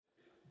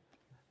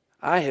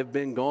I have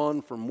been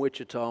gone from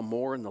Wichita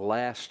more in the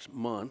last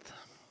month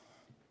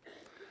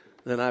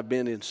than I've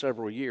been in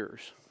several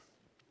years.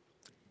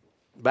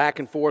 Back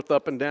and forth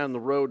up and down the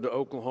road to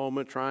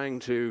Oklahoma,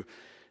 trying to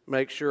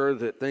make sure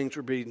that things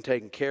were being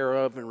taken care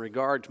of in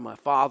regard to my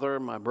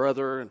father, my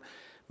brother, and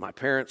my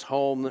parents'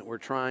 home that we're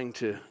trying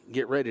to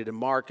get ready to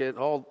market.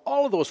 All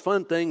of those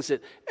fun things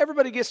that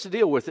everybody gets to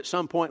deal with at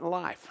some point in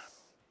life.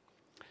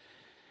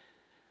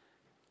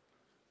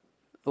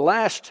 The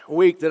last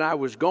week that I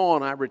was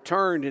gone, I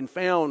returned and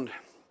found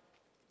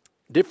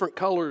different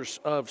colors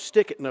of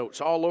stick-it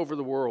notes all over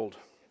the world.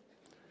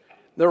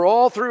 They're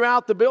all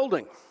throughout the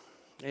building.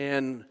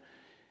 And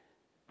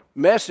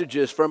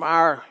messages from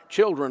our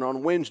children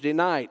on Wednesday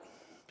night,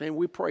 and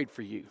we prayed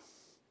for you.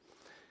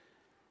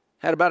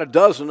 Had about a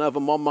dozen of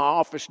them on my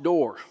office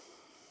door.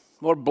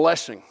 What a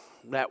blessing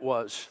that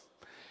was.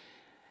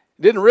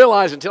 Didn't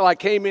realize until I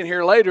came in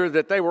here later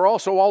that they were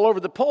also all over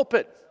the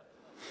pulpit.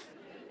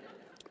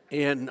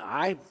 And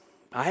I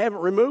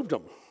haven't removed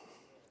them.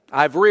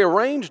 I've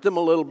rearranged them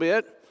a little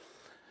bit.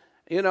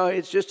 You know,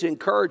 it's just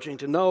encouraging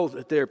to know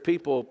that there are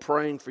people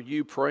praying for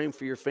you, praying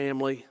for your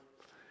family.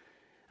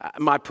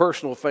 My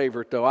personal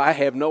favorite, though, I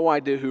have no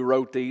idea who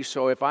wrote these,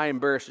 so if I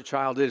embarrass a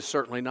child, it is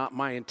certainly not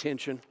my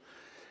intention.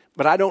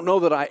 But I don't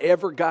know that I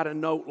ever got a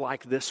note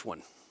like this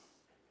one.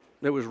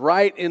 It was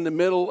right in the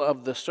middle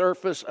of the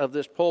surface of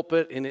this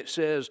pulpit, and it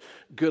says,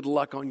 "Good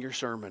luck on your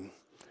sermon."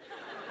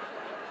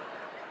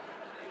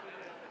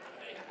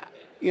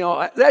 You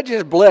know, that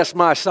just blessed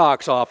my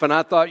socks off. And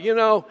I thought, you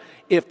know,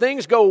 if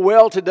things go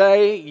well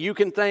today, you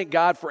can thank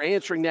God for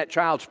answering that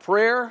child's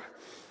prayer.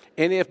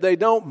 And if they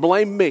don't,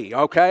 blame me,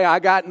 okay? I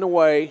got in the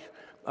way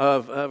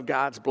of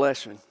God's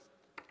blessing.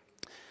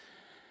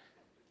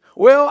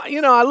 Well,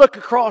 you know, I look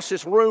across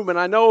this room, and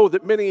I know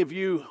that many of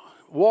you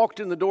walked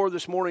in the door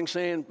this morning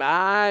saying,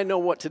 I know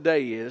what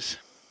today is.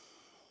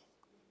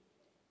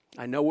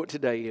 I know what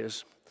today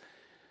is.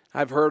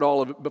 I've heard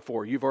all of it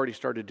before. You've already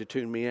started to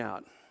tune me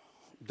out.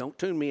 Don't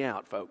tune me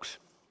out, folks.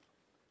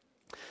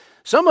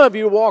 Some of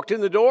you walked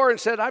in the door and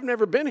said, I've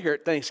never been here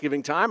at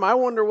Thanksgiving time. I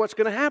wonder what's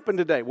going to happen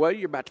today. Well,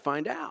 you're about to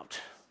find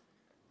out.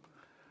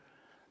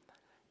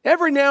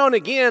 Every now and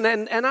again,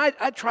 and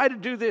I try to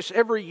do this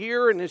every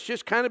year, and it's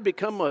just kind of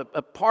become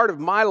a part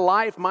of my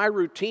life, my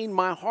routine,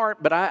 my heart,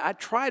 but I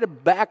try to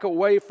back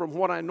away from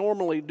what I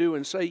normally do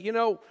and say, you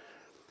know,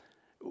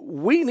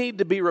 we need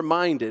to be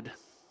reminded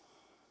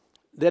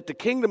that the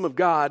kingdom of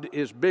God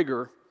is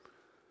bigger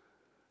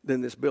than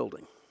this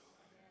building.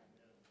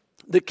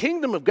 The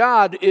kingdom of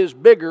God is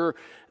bigger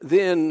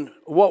than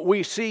what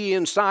we see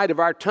inside of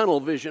our tunnel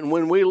vision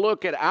when we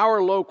look at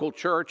our local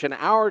church and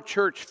our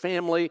church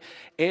family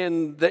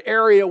and the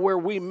area where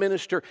we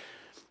minister.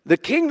 The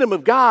kingdom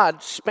of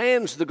God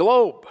spans the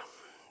globe.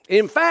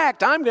 In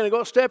fact, I'm going to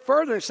go a step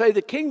further and say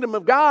the kingdom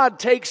of God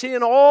takes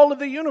in all of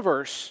the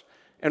universe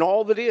and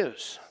all that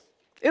is.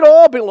 It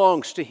all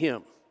belongs to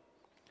Him.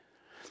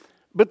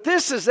 But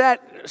this is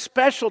that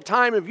special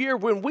time of year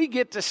when we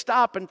get to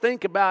stop and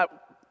think about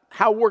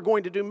how we're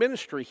going to do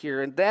ministry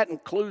here, and that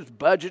includes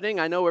budgeting.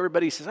 I know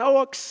everybody says,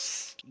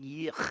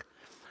 yuck,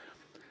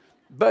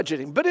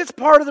 budgeting, but it's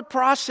part of the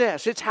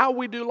process. It's how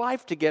we do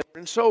life together.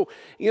 And so,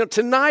 you know,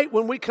 tonight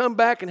when we come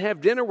back and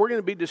have dinner, we're going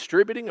to be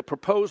distributing a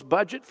proposed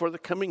budget for the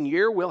coming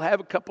year. We'll have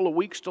a couple of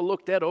weeks to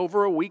look that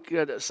over.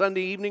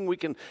 Sunday evening, we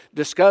can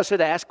discuss it,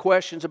 ask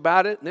questions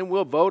about it, and then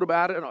we'll vote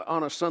about it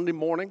on a Sunday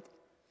morning.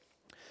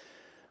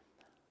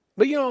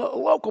 But, you know, a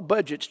local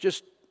budget's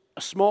just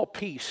a small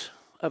piece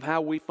of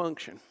how we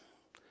function.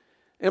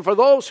 And for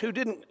those who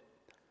didn't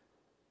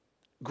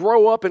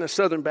grow up in a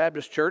Southern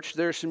Baptist church,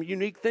 there's some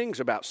unique things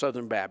about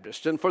Southern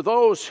Baptists. And for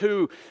those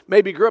who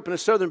maybe grew up in a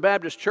Southern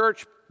Baptist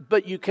church,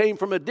 but you came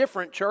from a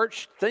different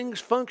church, things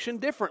function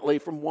differently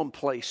from one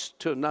place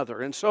to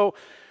another. And so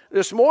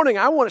this morning,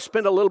 I want to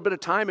spend a little bit of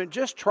time and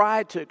just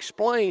try to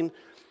explain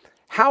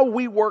how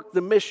we work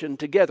the mission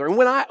together. And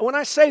when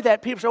I say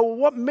that, people say, well,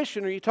 what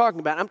mission are you talking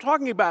about? I'm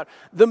talking about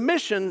the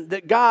mission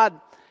that God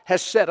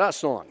has set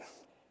us on.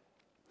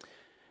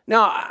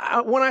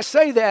 Now, when I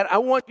say that, I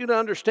want you to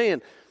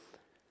understand,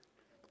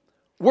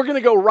 we're going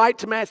to go right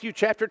to Matthew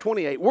chapter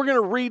 28. We're going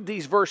to read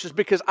these verses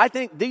because I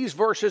think these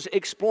verses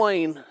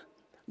explain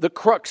the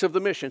crux of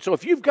the mission. So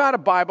if you've got a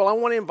Bible, I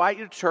want to invite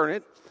you to turn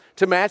it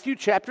to Matthew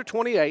chapter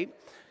 28.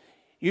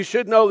 You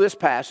should know this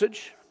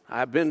passage.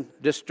 I've been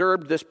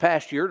disturbed this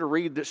past year to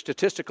read that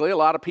statistically a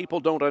lot of people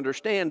don't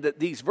understand that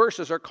these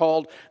verses are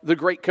called the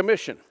Great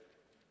Commission.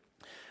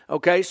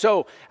 Okay,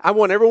 so I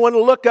want everyone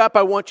to look up.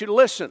 I want you to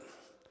listen.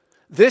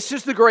 This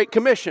is the Great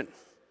Commission.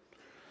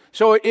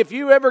 So if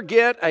you ever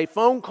get a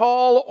phone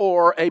call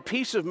or a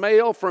piece of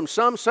mail from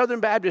some Southern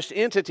Baptist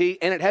entity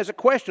and it has a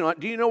question on it,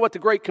 do you know what the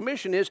Great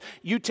Commission is?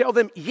 You tell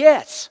them,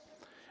 yes.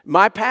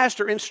 My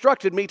pastor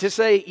instructed me to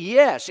say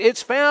yes.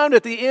 It's found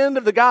at the end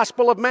of the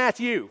Gospel of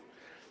Matthew.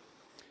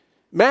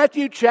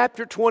 Matthew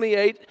chapter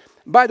 28,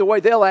 By the way,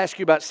 they'll ask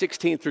you about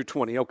 16 through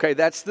 20, okay?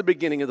 That's the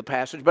beginning of the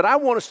passage. But I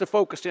want us to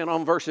focus in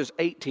on verses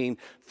 18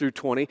 through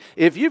 20.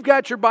 If you've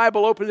got your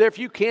Bible open there, if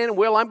you can,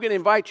 Will, I'm going to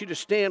invite you to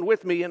stand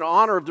with me in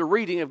honor of the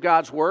reading of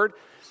God's Word.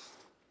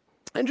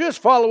 And just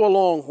follow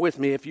along with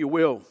me, if you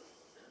will.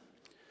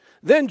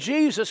 Then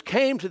Jesus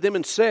came to them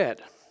and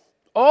said,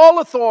 "All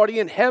authority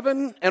in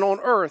heaven and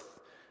on earth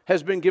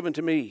has been given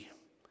to me.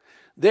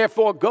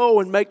 Therefore go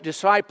and make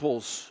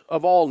disciples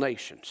of all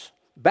nations,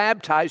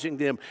 baptizing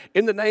them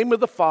in the name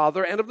of the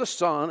Father and of the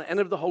Son and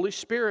of the Holy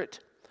Spirit,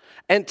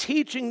 and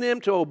teaching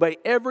them to obey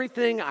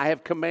everything I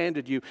have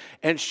commanded you.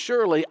 And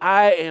surely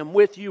I am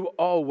with you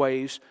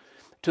always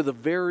to the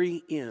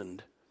very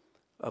end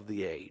of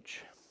the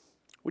age."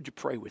 Would you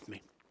pray with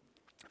me?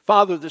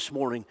 Father, this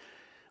morning,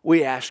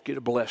 we ask you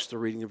to bless the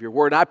reading of your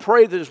word. I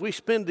pray that as we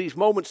spend these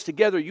moments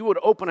together, you would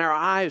open our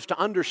eyes to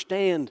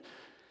understand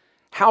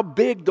how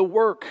big the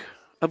work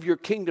of your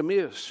kingdom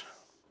is.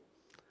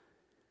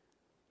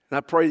 And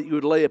I pray that you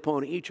would lay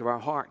upon each of our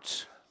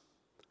hearts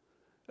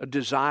a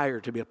desire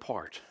to be a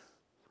part,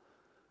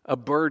 a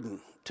burden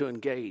to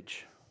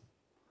engage,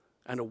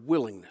 and a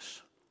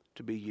willingness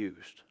to be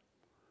used.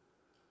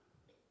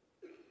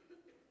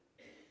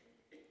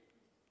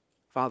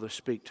 Father,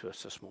 speak to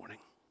us this morning.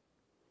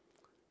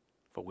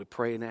 For we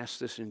pray and ask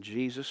this in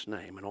Jesus'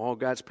 name. And all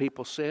God's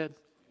people said,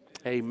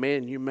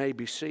 amen. You may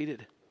be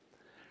seated.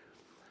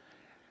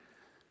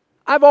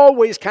 I've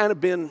always kind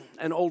of been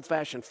an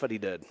old-fashioned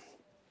fuddy-dud.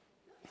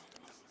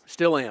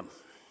 Still am.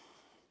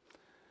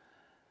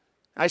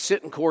 I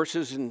sit in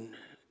courses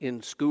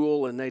in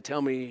school, and they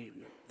tell me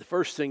the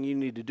first thing you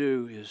need to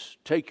do is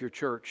take your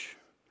church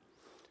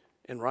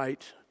and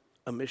write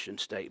a mission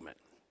statement.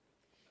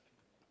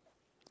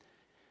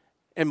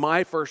 And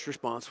my first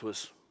response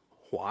was,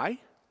 why?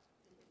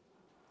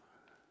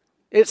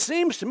 It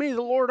seems to me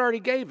the Lord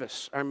already gave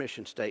us our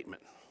mission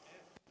statement.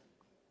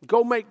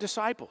 Go make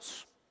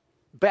disciples.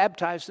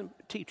 Baptize them,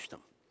 teach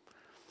them.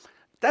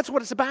 That's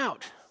what it's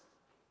about.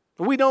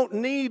 We don't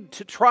need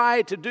to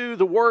try to do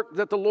the work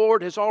that the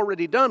Lord has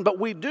already done, but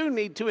we do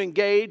need to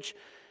engage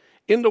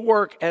in the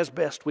work as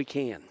best we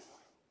can.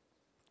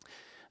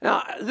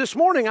 Now, this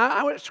morning,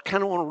 I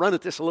kind of want to run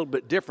at this a little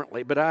bit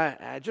differently, but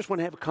I just want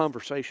to have a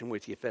conversation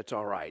with you, if that's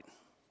all right.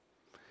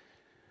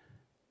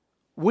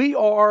 We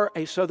are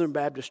a Southern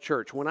Baptist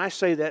church. When I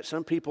say that,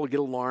 some people get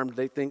alarmed.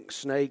 They think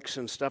snakes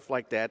and stuff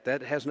like that.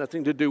 That has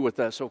nothing to do with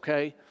us,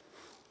 okay?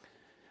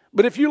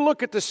 But if you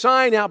look at the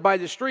sign out by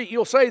the street,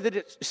 you'll see that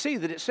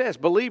it says,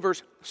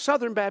 Believers,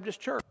 Southern Baptist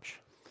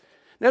Church.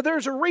 Now,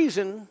 there's a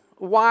reason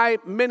why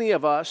many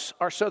of us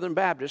are Southern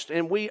Baptist,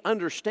 and we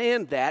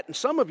understand that. And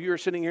some of you are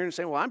sitting here and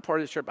saying, well, I'm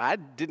part of this church, but I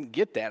didn't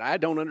get that. I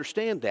don't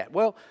understand that.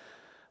 Well,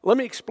 let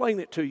me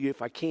explain it to you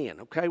if I can,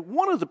 okay?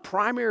 One of the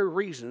primary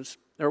reasons,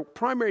 or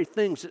primary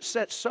things that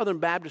sets Southern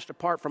Baptist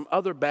apart from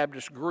other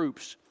Baptist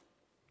groups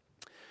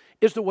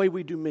is the way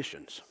we do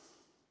missions.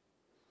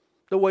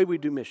 The way we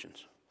do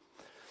missions.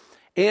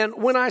 And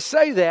when I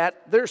say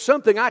that, there's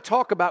something I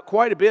talk about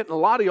quite a bit, and a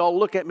lot of y'all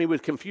look at me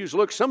with confused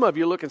looks. Some of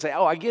you look and say,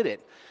 oh, I get it.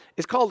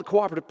 It's called the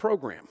cooperative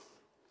program.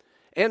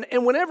 And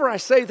whenever I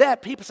say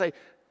that, people say,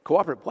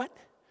 cooperative what?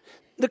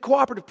 The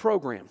cooperative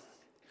program.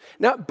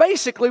 Now,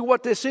 basically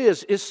what this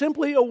is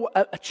simply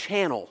a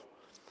channel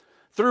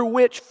through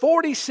which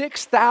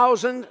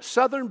 46,000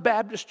 Southern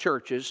Baptist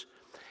churches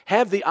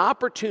have the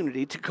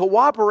opportunity to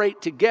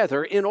cooperate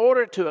together in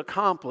order to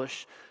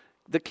accomplish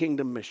the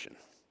kingdom mission.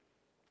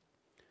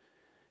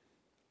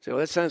 So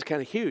that sounds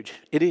kind of huge.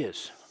 It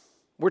is.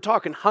 We're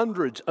talking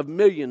hundreds of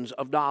millions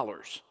of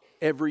dollars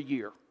every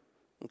year,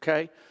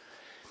 okay?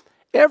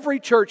 Every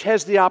church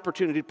has the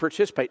opportunity to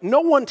participate.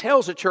 No one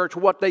tells a church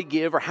what they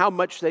give or how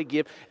much they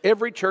give.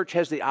 Every church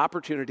has the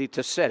opportunity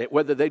to set it,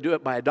 whether they do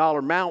it by a dollar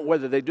amount,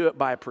 whether they do it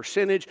by a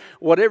percentage,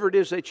 whatever it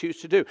is they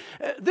choose to do.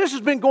 This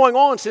has been going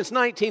on since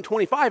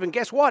 1925, and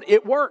guess what?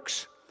 It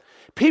works.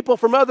 People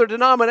from other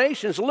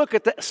denominations look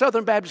at the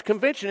Southern Baptist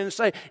Convention and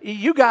say,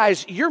 you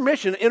guys, your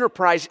mission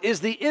enterprise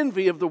is the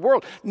envy of the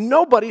world.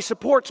 Nobody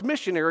supports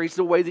missionaries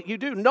the way that you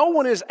do. No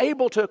one is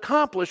able to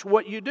accomplish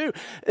what you do.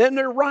 And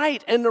they're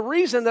right. And the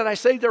reason that I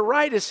say they're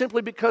right is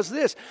simply because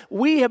this.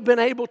 We have been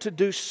able to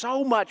do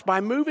so much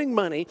by moving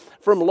money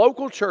from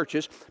local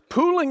churches,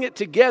 pooling it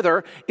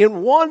together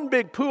in one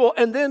big pool,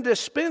 and then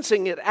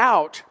dispensing it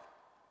out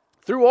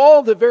through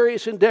all the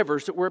various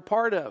endeavors that we're a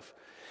part of.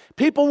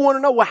 People want to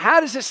know, well,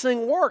 how does this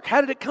thing work? How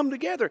did it come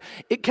together?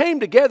 It came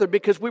together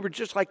because we were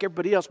just like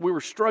everybody else. We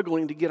were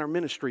struggling to get our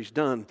ministries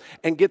done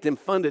and get them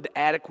funded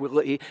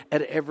adequately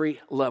at every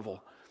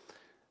level.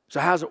 So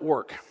how does it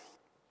work?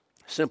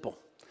 Simple.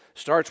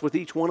 Starts with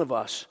each one of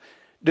us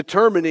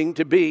determining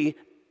to be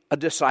a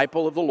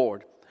disciple of the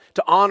Lord,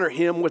 to honor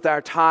Him with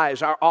our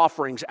tithes, our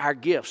offerings, our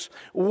gifts.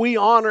 We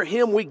honor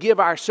Him. We give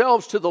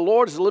ourselves to the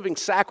Lord as a living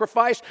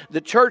sacrifice.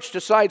 The church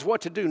decides what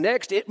to do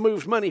next. It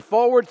moves money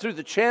forward through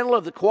the channel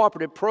of the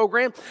cooperative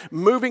program,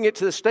 moving it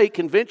to the state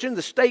convention.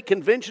 The state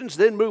conventions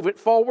then move it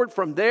forward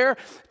from there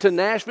to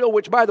Nashville,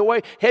 which, by the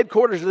way,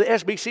 headquarters of the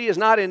SBC is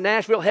not in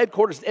Nashville.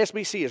 Headquarters of the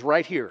SBC is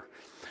right here.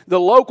 The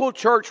local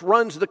church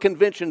runs the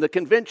convention. The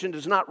convention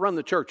does not run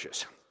the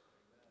churches.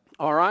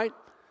 All right?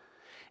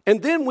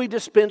 And then we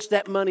dispense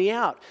that money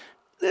out.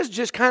 This is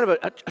just kind of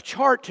a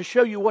chart to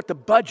show you what the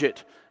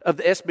budget of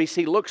the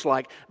SBC looks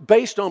like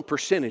based on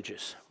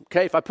percentages.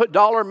 Okay, if I put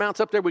dollar amounts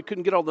up there, we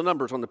couldn't get all the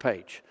numbers on the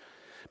page.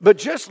 But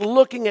just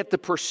looking at the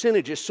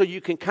percentages so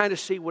you can kind of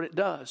see what it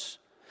does.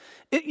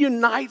 It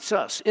unites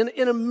us in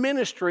a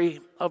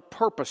ministry of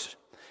purpose.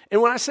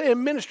 And when I say a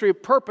ministry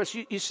of purpose,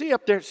 you see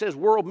up there it says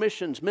World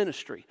Missions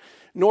Ministry,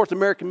 North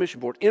American Mission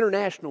Board,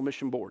 International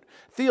Mission Board,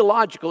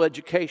 Theological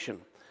Education.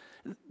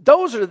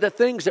 Those are the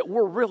things that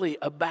we're really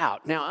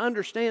about. Now,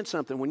 understand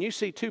something. When you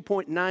see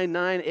 2.99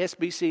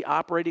 SBC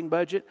operating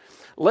budget,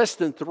 less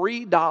than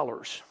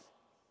 $3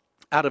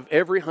 out of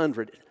every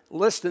 100,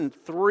 less than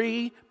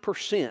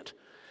 3%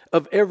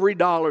 of every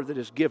dollar that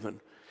is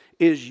given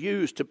is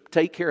used to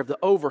take care of the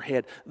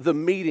overhead, the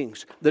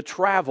meetings, the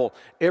travel,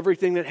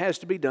 everything that has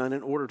to be done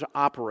in order to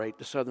operate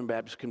the Southern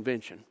Baptist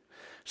Convention.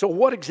 So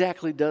what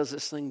exactly does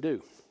this thing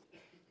do?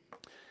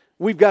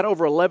 We've got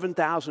over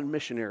 11,000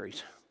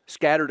 missionaries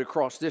scattered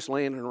across this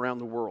land and around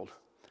the world.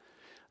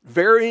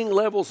 Varying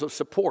levels of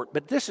support.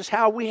 But this is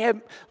how we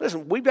have,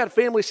 listen, we've got a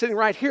family sitting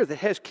right here that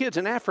has kids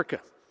in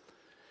Africa.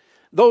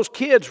 Those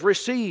kids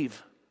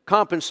receive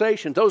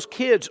compensation. Those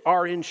kids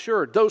are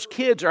insured. Those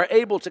kids are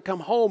able to come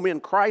home in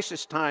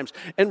crisis times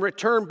and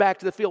return back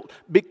to the field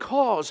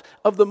because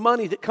of the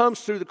money that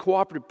comes through the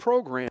cooperative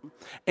program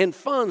and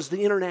funds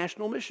the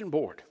International Mission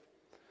Board.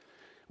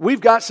 We've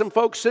got some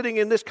folks sitting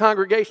in this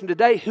congregation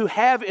today who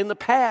have in the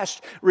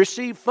past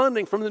received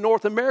funding from the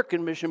North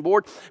American Mission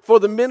Board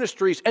for the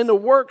ministries and the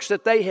works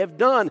that they have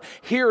done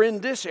here in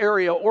this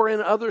area or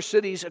in other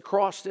cities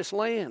across this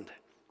land.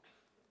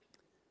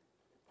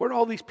 Where do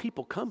all these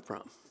people come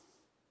from?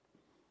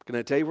 Can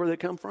I tell you where they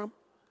come from?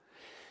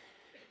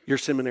 Your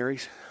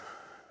seminaries.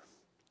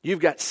 You've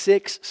got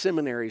 6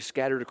 seminaries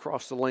scattered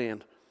across the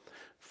land,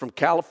 from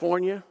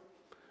California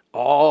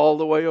all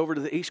the way over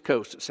to the East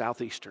Coast at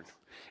Southeastern.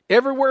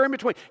 Everywhere in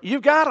between.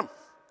 You've got them.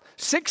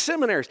 6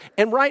 seminaries.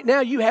 And right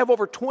now you have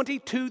over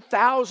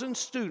 22,000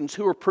 students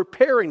who are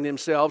preparing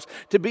themselves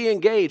to be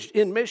engaged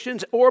in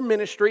missions or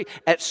ministry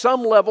at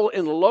some level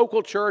in the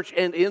local church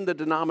and in the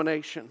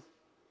denomination.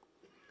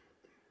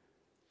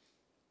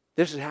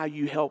 This is how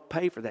you help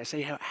pay for that.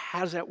 Say, how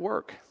does that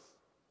work?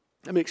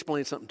 Let me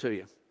explain something to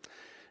you.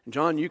 And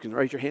John, you can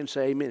raise your hand and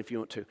say amen if you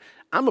want to.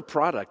 I'm a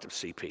product of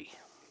CP.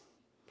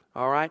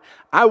 All right?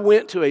 I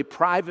went to a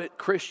private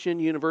Christian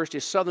university,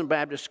 a Southern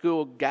Baptist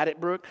school,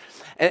 Gaddetbrook.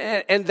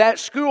 And that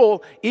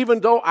school,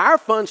 even though our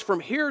funds from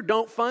here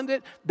don't fund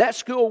it, that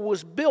school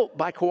was built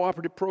by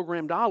cooperative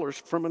program dollars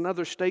from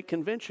another state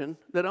convention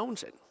that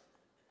owns it.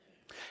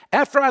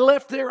 After I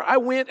left there, I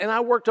went and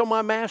I worked on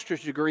my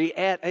master's degree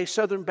at a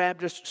Southern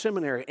Baptist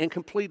seminary and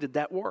completed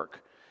that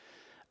work.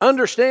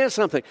 Understand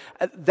something.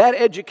 That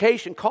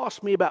education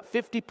cost me about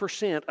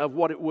 50% of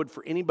what it would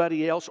for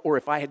anybody else or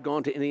if I had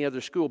gone to any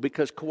other school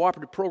because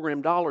cooperative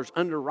program dollars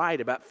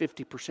underwrite about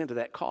 50% of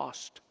that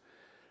cost.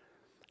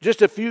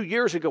 Just a few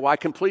years ago, I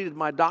completed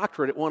my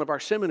doctorate at one of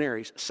our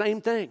seminaries. Same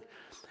thing.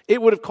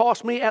 It would have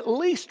cost me at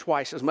least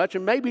twice as much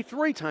and maybe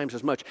 3 times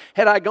as much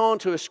had I gone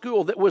to a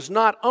school that was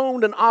not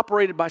owned and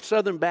operated by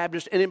Southern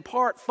Baptist and in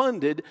part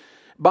funded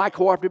by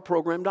cooperative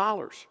program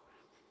dollars.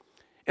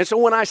 And so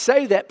when I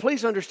say that,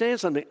 please understand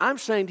something. I'm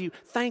saying to you,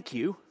 thank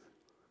you.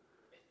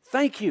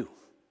 Thank you.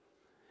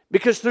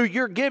 Because through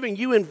your giving,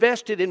 you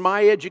invested in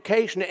my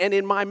education and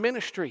in my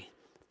ministry.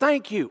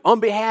 Thank you on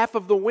behalf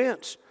of the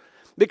Wentz.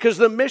 Because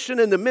the mission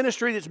and the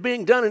ministry that's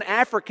being done in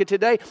Africa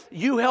today,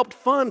 you helped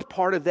fund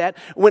part of that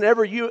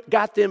whenever you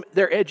got them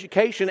their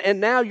education. And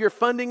now you're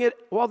funding it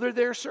while they're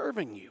there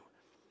serving you.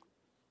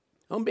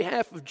 On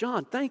behalf of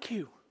John, thank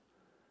you.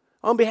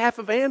 On behalf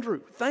of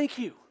Andrew, thank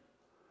you.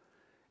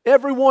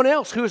 Everyone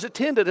else who has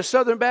attended a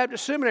Southern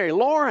Baptist seminary,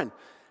 Lauren,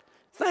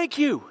 thank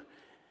you.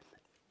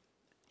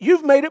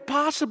 You've made it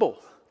possible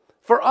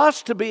for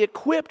us to be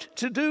equipped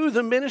to do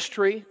the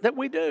ministry that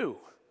we do.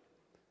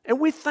 And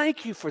we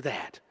thank you for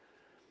that.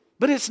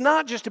 But it's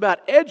not just about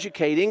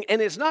educating,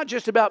 and it's not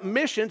just about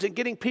missions and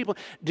getting people.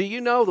 Do you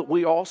know that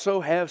we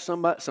also have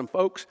some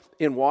folks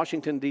in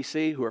Washington,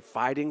 D.C. who are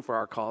fighting for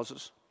our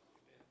causes?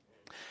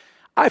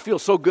 I feel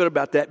so good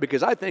about that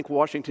because I think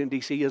Washington,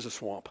 D.C. is a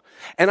swamp.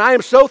 And I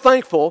am so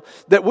thankful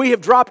that we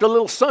have dropped a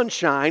little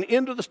sunshine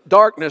into the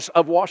darkness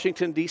of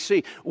Washington,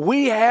 D.C.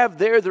 We have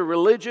there the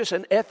Religious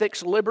and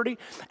Ethics Liberty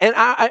and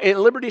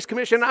Liberties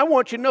Commission. And I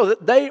want you to know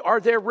that they are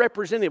their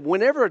representative.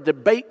 Whenever a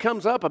debate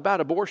comes up about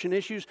abortion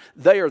issues,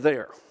 they are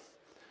there.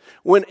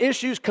 When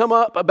issues come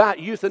up about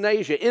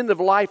euthanasia,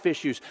 end-of-life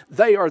issues,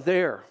 they are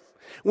there.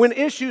 When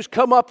issues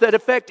come up that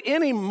affect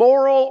any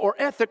moral or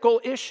ethical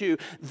issue,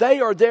 they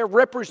are there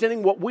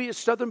representing what we as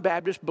Southern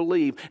Baptists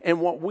believe and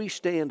what we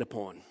stand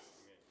upon.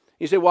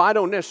 You say, well, I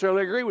don't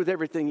necessarily agree with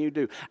everything you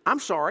do. I'm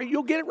sorry,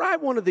 you'll get it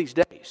right one of these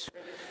days.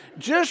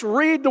 Just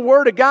read the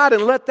Word of God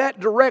and let that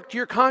direct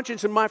your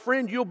conscience, and my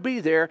friend, you'll be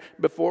there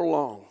before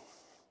long.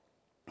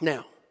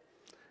 Now,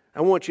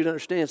 I want you to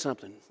understand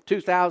something.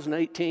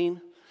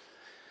 2018,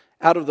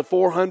 Out of the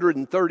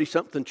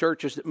 430-something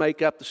churches that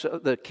make up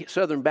the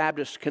Southern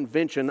Baptist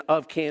Convention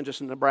of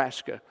Kansas and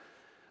Nebraska,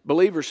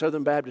 Believer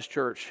Southern Baptist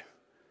Church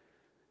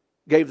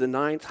gave the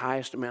 9th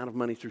highest amount of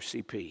money through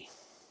CP.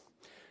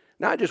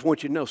 Now, I just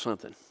want you to know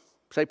something.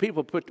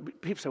 People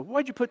say,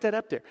 why'd you put that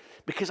up there?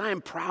 Because I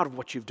am proud of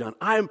what you've done.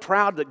 I am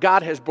proud that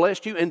God has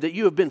blessed you and that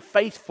you have been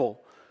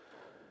faithful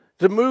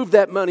to move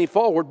that money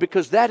forward,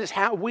 because that is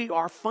how we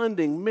are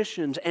funding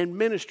missions and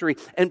ministry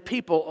and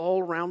people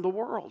all around the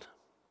world.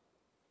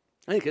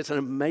 I think it's an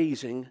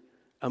amazing,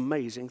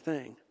 amazing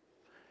thing.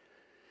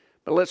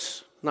 But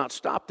let's not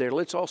stop there.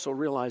 Let's also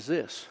realize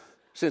this.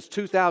 Since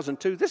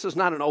 2002, this is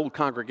not an old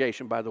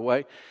congregation, by the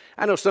way.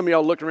 I know some of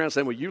y'all looking around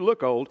saying, well, you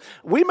look old.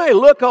 We may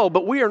look old,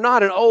 but we are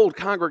not an old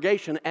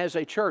congregation as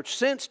a church.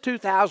 Since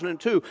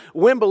 2002,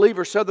 when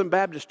Believer Southern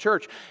Baptist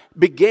Church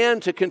began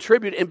to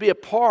contribute and be a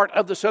part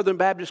of the Southern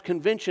Baptist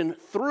Convention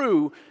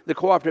through the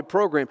cooperative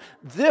program,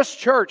 this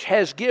church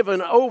has given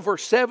over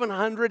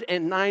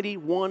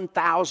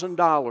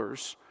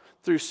 $791,000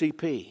 through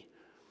CP.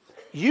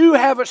 You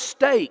have a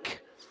stake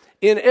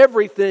in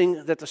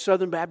everything that the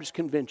Southern Baptist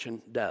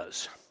Convention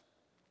does.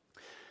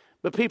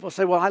 But people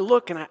say, well, I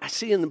look and I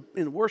see in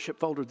the worship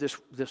folder this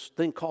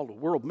thing called a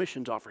World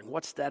Missions Offering.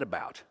 What's that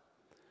about?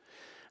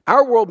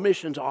 Our World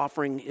Missions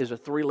Offering is a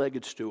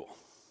 3-legged stool.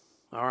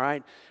 All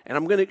right? And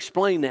I'm going to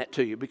explain that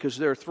to you, because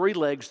there are 3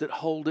 legs that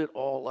hold it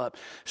all up.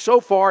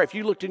 So far, if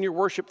you looked in your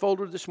worship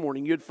folder this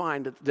morning, you'd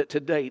find that to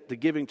date, the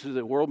giving to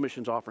the World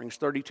Missions Offering is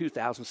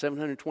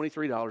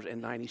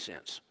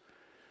 $32,723.90.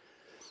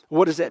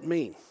 What does that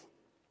mean?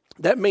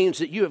 That means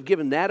that you have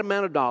given that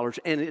amount of dollars,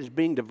 and it is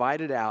being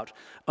divided out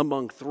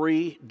among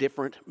 3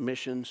 different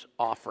missions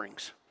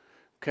offerings.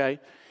 Okay?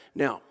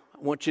 Now, I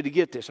want you to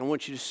get this. I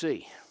want you to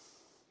see.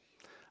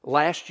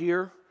 Last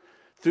year,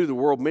 through the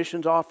World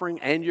Missions Offering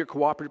and your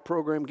cooperative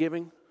program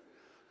giving,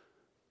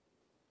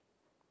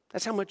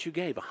 that's how much you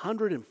gave,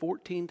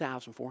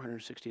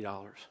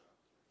 $114,460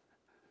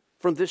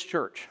 from this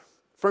church,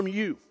 from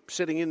you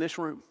sitting in this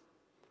room.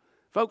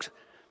 Folks,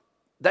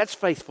 that's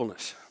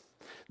faithfulness.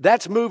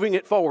 That's moving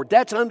it forward.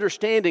 That's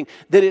understanding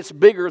that it's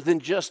bigger than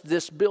just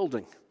this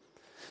building.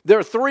 There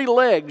are 3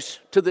 legs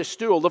to this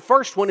stool. The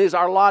first one is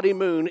our Lottie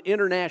Moon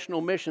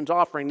International Missions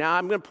Offering. Now,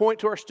 I'm going to point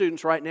to our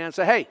students right now and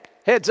say, hey,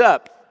 heads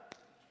up.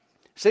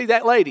 See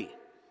that lady?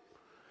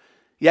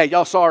 Yeah,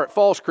 y'all saw her at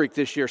Falls Creek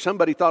this year.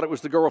 Somebody thought it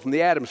was the girl from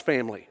the Addams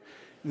Family.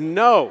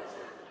 No.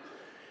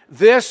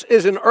 This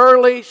is an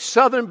early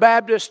Southern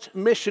Baptist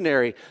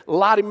missionary,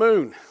 Lottie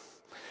Moon.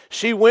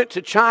 She went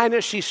to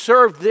China. She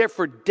served there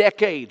for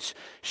decades.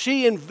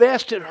 She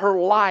invested her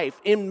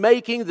life in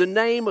making the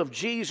name of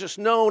Jesus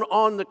known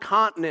on the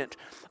continent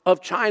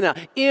of China,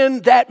 in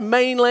that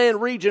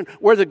mainland region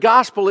where the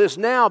gospel has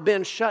now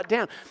been shut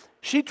down.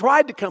 She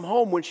tried to come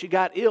home when she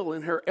got ill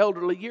in her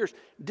elderly years.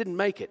 Didn't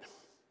make it.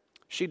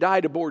 She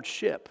died aboard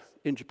ship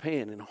in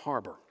Japan in a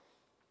harbor.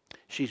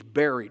 She's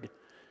buried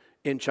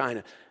in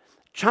China.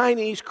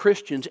 Chinese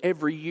Christians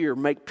every year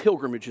make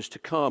pilgrimages to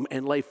come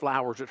and lay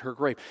flowers at her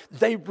grave.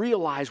 They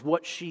realize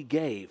what she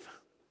gave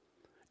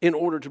in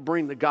order to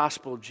bring the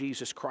gospel of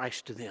Jesus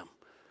Christ to them.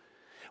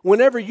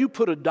 Whenever you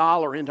put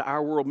 $1 into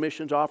our World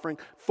Missions Offering,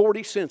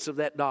 40 cents of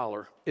that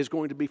dollar is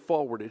going to be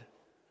forwarded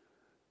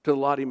to the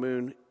Lottie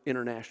Moon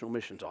International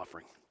Missions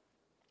Offering.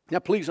 Now,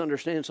 please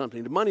understand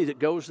something. The money that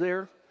goes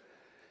there,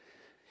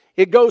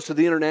 it goes to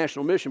the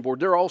International Mission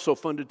Board. They're also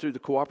funded through the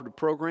cooperative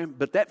program,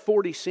 but that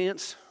 40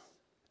 cents...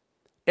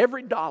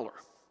 every dollar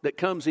that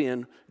comes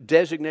in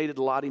designated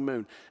Lottie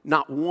Moon,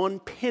 not 1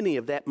 penny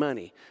of that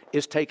money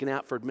is taken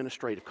out for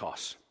administrative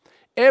costs.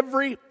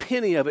 Every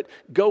penny of it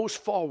goes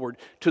forward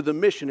to the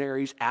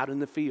missionaries out in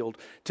the field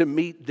to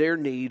meet their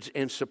needs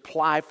and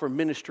supply for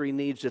ministry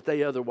needs that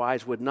they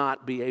otherwise would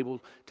not be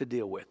able to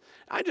deal with.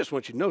 I just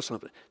want you to know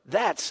something.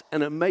 That's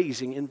an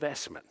amazing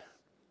investment.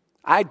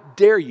 I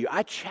dare you,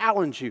 I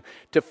challenge you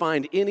to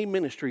find any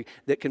ministry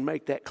that can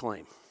make that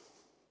claim.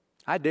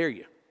 I dare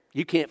you.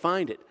 You can't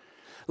find it.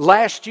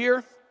 Last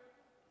year,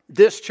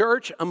 this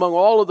church, among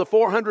all of the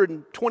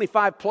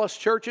 425 plus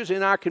churches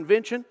in our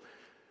convention,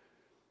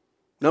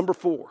 number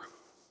 4.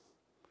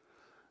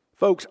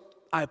 Folks,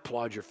 I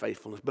applaud your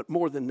faithfulness, but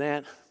more than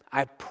that,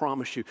 I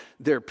promise you,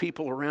 there are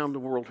people around the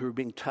world who are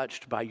being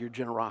touched by your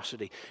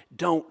generosity.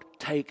 Don't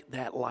take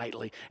that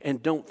lightly,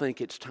 and don't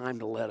think it's time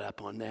to let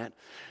up on that.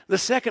 The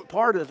second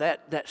part of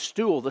that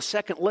stool, the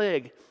second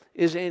leg,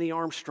 is Annie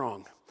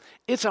Armstrong.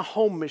 It's a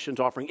home missions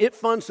offering. It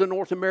funds the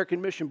North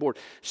American Mission Board.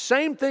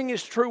 Same thing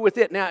is true with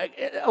it. Now,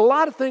 a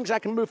lot of things I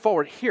can move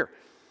forward. Here,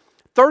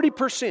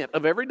 30%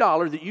 of every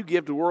dollar that you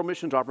give to World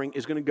Missions Offering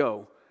is going to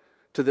go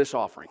to this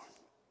offering.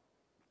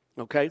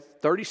 Okay?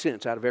 30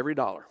 cents out of every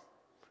dollar.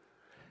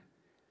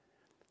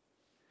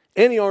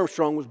 Annie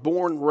Armstrong was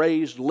born,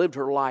 raised, lived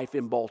her life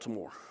in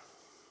Baltimore.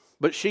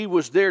 But she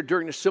was there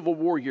during the Civil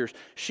War years.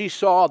 She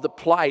saw the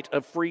plight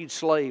of freed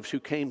slaves who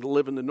came to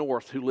live in the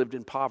North, who lived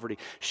in poverty.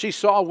 She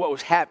saw what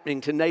was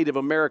happening to Native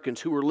Americans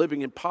who were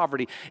living in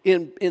poverty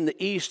in the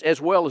East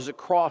as well as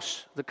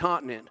across the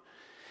continent.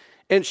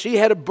 And she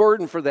had a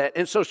burden for that.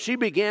 And so she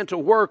began to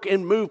work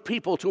and move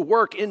people to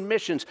work in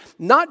missions,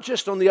 not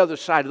just on the other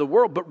side of the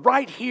world, but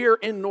right here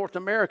in North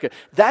America.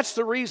 That's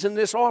the reason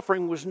this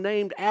offering was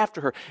named after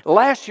her.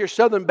 Last year,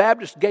 Southern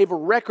Baptist gave a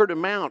record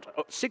amount,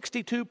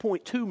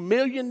 $62.2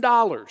 million.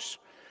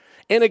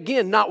 And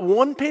again, not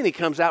one penny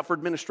comes out for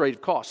administrative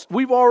costs.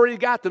 We've already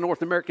got the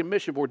North American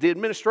Mission Board. The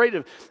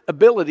administrative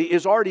ability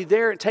is already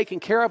there and taken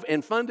care of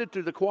and funded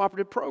through the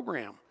cooperative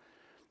program.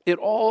 It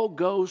all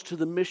goes to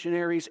the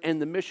missionaries and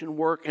the mission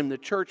work and the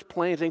church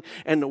planting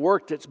and the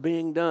work that's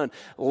being done.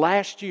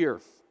 Last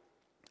year,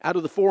 out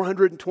of the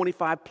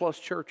 425 plus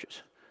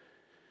churches,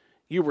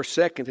 you were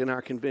second in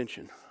our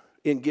convention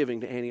in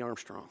giving to Annie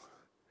Armstrong.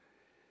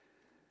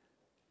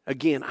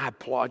 Again, I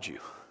applaud you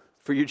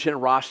for your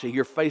generosity,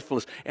 your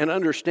faithfulness, and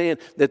understand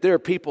that there are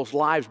people's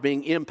lives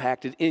being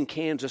impacted in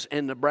Kansas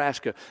and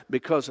Nebraska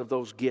because of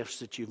those gifts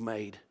that you've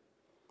made.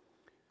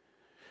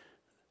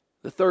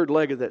 The third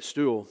leg of that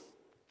stool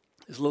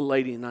is a little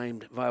lady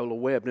named Viola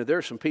Webb. Now, there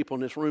are some people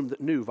in this room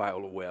that knew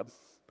Viola Webb.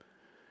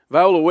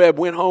 Viola Webb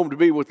went home to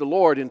be with the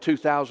Lord in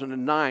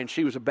 2009.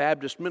 She was a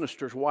Baptist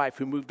minister's wife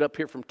who moved up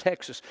here from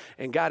Texas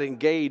and got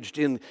engaged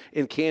in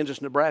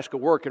Kansas, Nebraska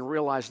work and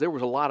realized there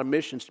was a lot of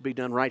missions to be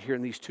done right here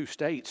in these two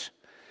states.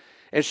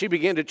 And she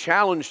began to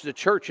challenge the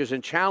churches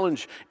and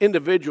challenge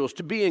individuals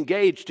to be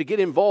engaged, to get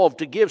involved,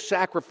 to give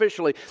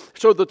sacrificially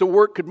so that the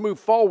work could move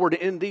forward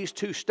in these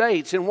two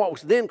states in what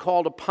was then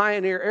called a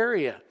pioneer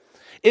area.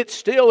 It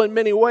still, in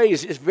many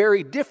ways, is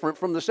very different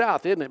from the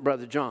South, isn't it,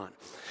 Brother John?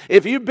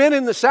 If you've been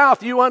in the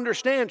South, you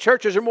understand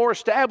churches are more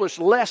established.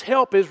 Less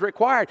help is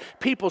required.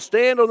 People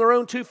stand on their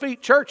own 2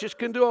 feet. Churches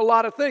can do a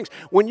lot of things.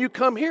 When you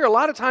come here, a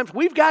lot of times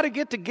we've got to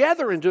get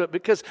together and do it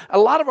because a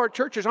lot of our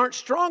churches aren't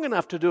strong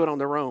enough to do it on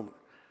their own.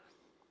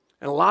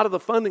 And a lot of the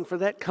funding for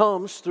that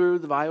comes through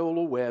the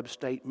Viola Webb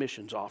State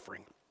Missions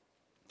Offering.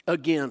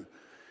 Again,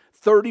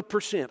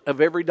 30% of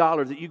every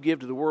dollar that you give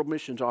to the World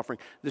Missions Offering,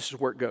 this is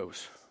where it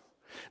goes.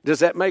 Does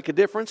that make a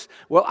difference?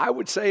 Well, I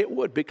would say it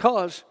would,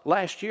 because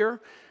last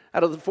year,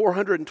 out of the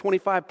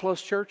 425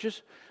 plus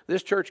churches,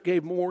 this church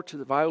gave more to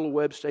the Viola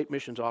Webb State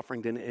Missions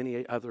Offering than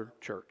any other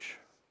church.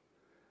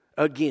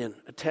 Again,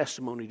 a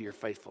testimony to your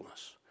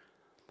faithfulness.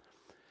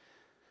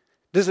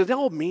 Does it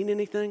all mean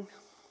anything?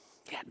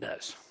 Yeah, it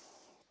does.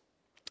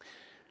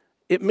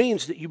 It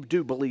means that you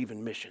do believe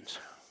in missions,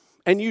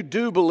 and you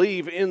do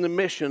believe in the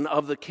mission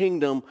of the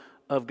kingdom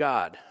of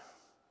God.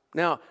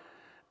 Now,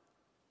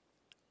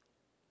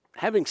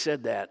 having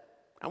said that,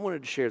 I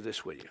wanted to share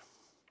this with you.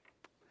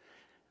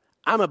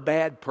 I'm a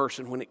bad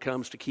person when it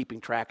comes to keeping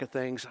track of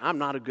things. I'm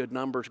not a good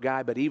numbers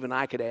guy, but even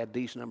I could add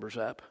these numbers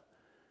up.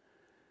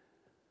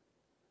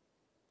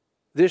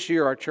 This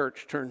year, our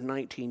church turned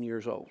 19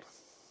 years old.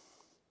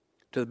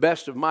 To the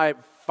best of my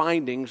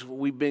findings,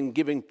 we've been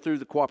giving through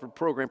the cooperative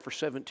program for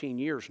 17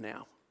 years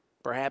now,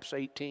 perhaps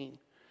 18.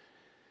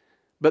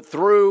 But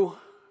through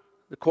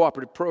the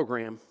cooperative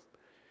program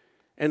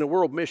and the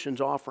World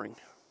Missions Offering,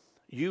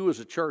 you as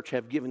a church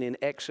have given in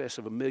excess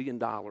of $1 million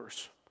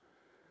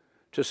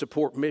to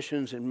support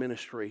missions and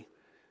ministry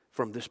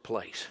from this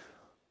place.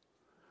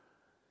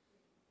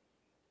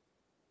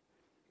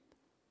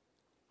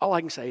 All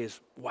I can say is,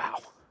 wow.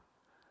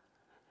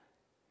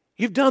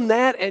 You've done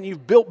that, and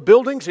you've built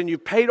buildings, and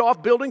you've paid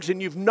off buildings,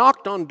 and you've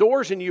knocked on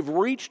doors, and you've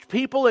reached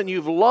people, and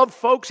you've loved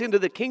folks into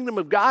the kingdom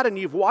of God, and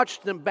you've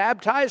watched them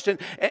baptized,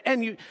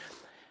 and you...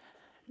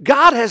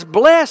 God has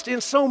blessed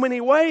in so many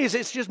ways.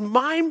 It's just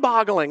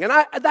mind-boggling. And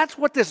that's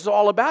what this is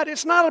all about.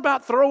 It's not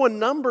about throwing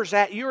numbers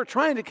at you or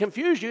trying to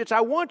confuse you. It's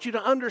I want you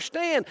to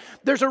understand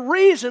there's a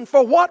reason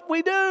for what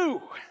we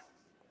do.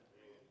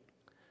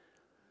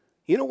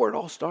 You know where it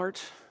all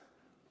starts?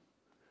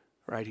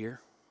 Right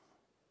here.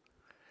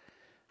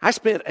 I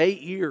spent 8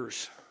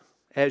 years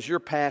as your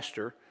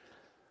pastor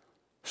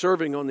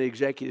serving on the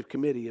executive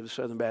committee of the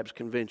Southern Baptist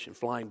Convention,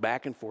 flying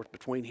back and forth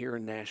between here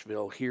and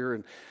Nashville, here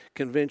in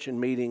convention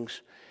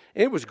meetings.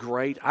 It was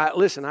great. I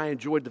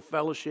enjoyed the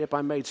fellowship.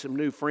 I made some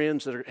new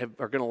friends that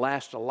are going to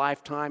last a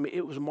lifetime.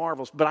 It was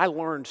marvelous, but I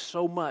learned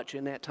so much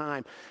in that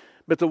time.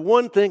 But the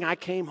one thing I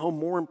came home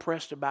more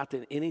impressed about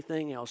than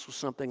anything else was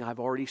something I've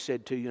already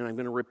said to you, and I'm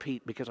going to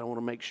repeat because I want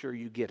to make sure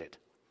you get it.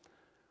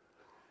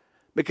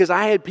 Because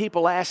I had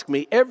people ask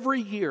me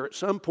every year at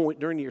some point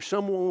during the year,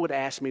 someone would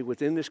ask me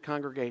within this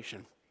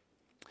congregation,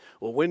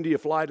 well, when do you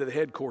fly to the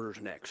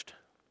headquarters next?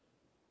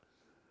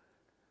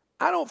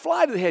 I don't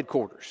fly to the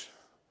headquarters.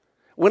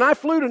 When I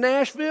flew to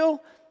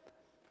Nashville,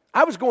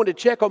 I was going to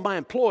check on my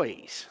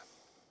employees.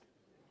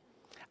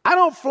 I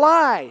don't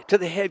fly to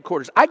the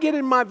headquarters. I get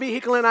in my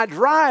vehicle and I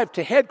drive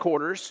to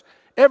headquarters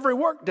every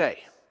workday.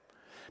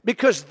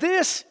 Because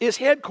this is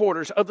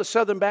headquarters of the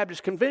Southern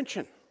Baptist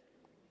Convention.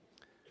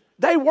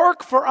 They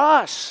work for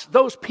us,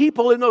 those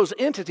people in those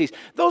entities.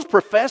 Those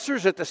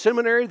professors at the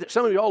seminary that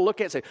some of you all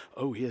look at and say,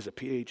 oh, he has a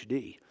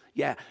PhD.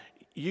 Yeah,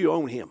 you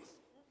own him.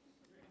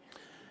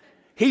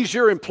 He's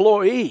your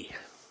employee.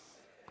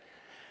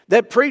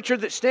 That preacher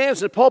that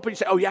stands in the pulpit and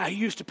say, oh yeah, he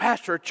used to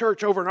pastor a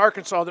church over in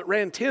Arkansas that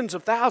ran tens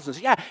of thousands.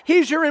 Yeah,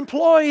 he's your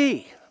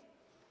employee.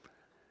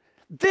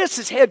 This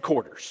is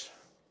headquarters.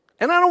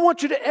 And I don't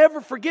want you to ever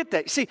forget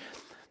that. See,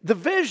 the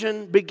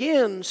vision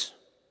begins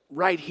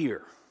right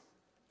here.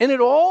 And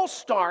it all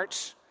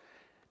starts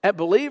at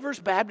Believers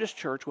Baptist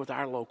Church with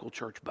our local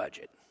church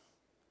budget.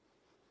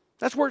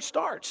 That's where it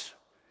starts.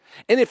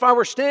 And if I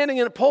were standing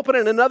in a pulpit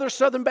in another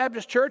Southern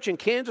Baptist church in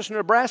Kansas or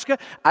Nebraska,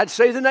 I'd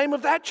say the name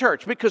of that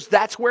church because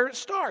that's where it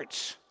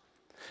starts.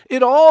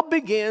 It all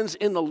begins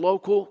in the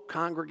local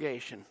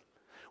congregation.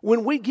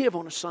 When we give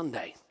on a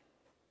Sunday,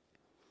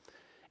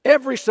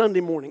 every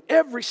Sunday morning,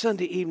 every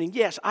Sunday evening,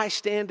 yes, I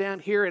stand down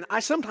here and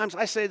sometimes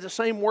I say the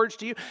same words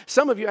to you.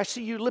 Some of you, I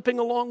see you lipping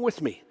along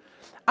with me.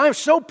 I'm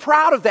so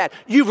proud of that.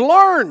 You've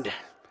learned.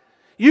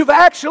 You've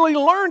actually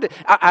learned it.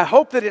 I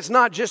hope that it's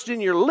not just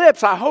in your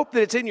lips. I hope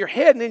that it's in your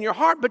head and in your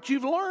heart, but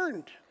you've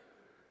learned.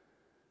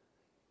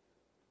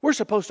 We're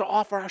supposed to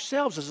offer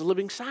ourselves as a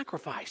living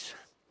sacrifice.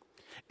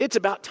 It's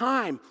about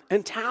time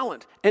and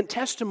talent and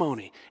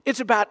testimony. It's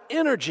about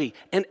energy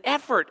and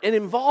effort and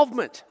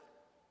involvement.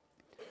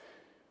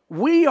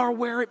 We are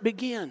where it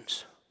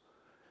begins.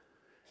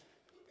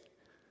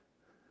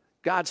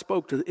 God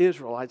spoke to the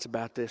Israelites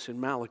about this in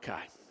Malachi.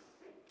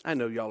 I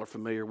know y'all are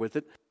familiar with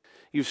it.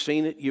 You've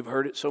seen it. You've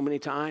heard it so many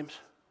times.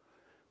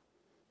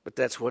 But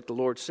that's what the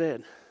Lord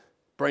said.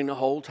 Bring the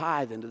whole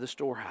tithe into the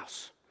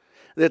storehouse,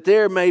 that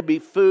there may be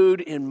food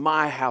in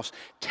my house.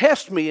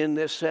 Test me in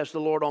this, says the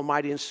Lord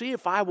Almighty, and see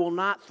if I will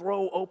not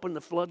throw open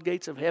the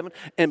floodgates of heaven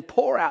and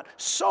pour out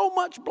so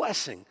much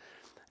blessing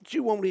that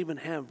you won't even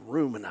have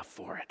room enough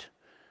for it.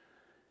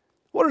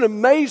 What an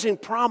amazing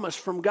promise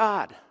from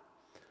God.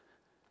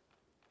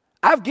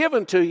 I've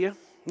given to you.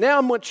 Now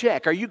I'm going to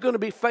check. Are you going to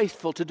be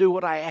faithful to do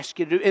what I ask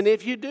you to do? And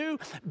if you do,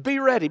 be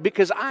ready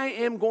because I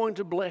am going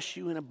to bless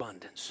you in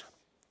abundance.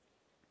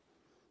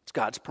 It's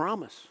God's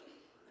promise.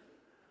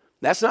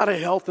 That's not a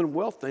health and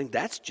wealth thing.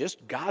 That's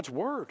just God's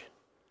word.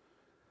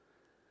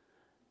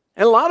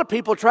 And a lot of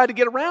people try to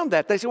get around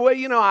that. They say, well,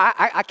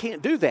 I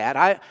can't do that.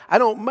 I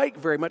don't make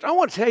very much. I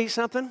want to tell you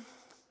something.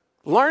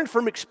 Learn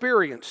from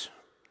experience.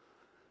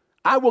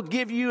 I will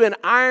give you an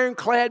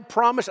ironclad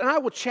promise, and I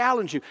will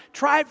challenge you.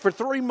 Try it for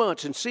 3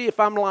 months and see if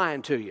I'm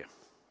lying to you.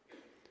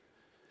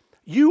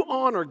 You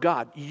honor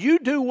God. You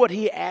do what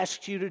He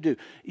asks you to do.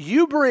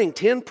 You bring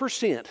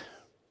 10%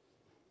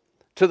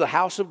 to the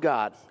house of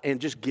God and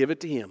just give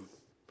it to Him.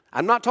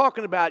 I'm not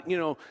talking about,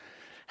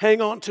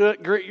 hang on to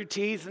it, grit your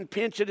teeth, and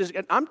pinch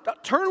it.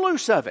 Turn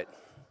loose of it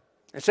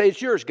and say,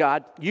 it's yours,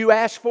 God. You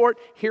asked for it.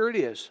 Here it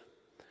is.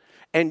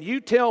 And you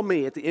tell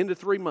me at the end of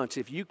 3 months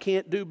if you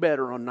can't do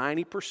better on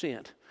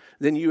 90%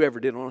 than you ever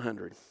did on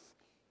 100.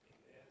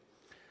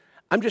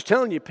 I'm just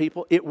telling you,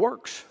 people, it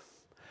works.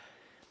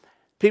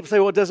 People say,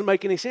 well, it doesn't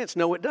make any sense.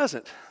 No, it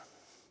doesn't.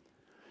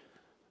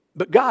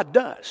 But God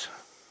does.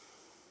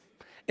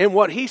 And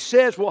what He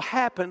says will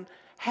happen,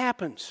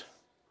 happens.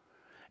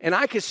 And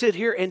I could sit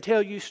here and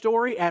tell you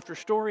story after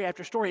story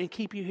after story and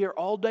keep you here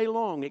all day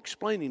long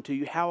explaining to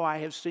you how I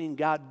have seen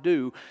God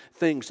do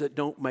things that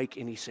don't make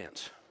any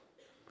sense.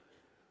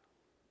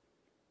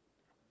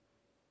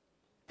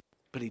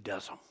 But He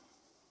does them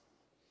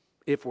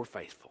if we're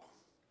faithful.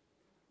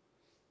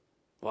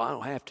 Well, I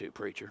don't have to,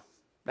 preacher.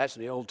 That's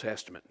in the Old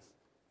Testament.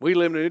 We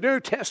live in the New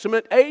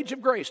Testament age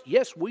of grace.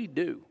 Yes, we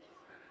do.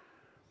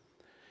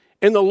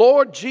 And the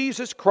Lord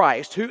Jesus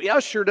Christ, who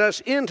ushered us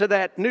into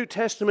that New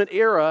Testament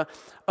era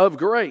of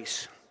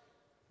grace,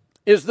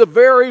 is the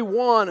very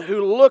one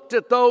who looked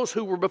at those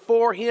who were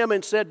before Him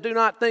and said, do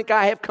not think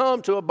I have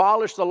come to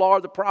abolish the law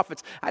of the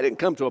prophets. I didn't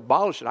come to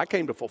abolish it. I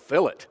came to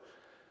fulfill it.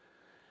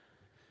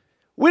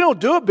 We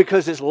don't do it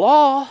because it's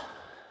law.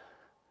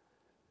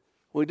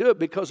 We do it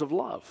because of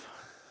love.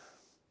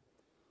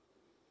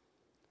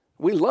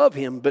 We love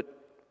Him, but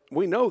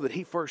we know that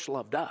He first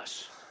loved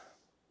us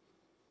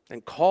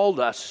and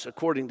called us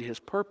according to His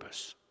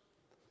purpose.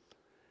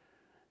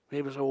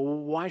 People say, well,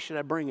 why should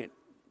I bring it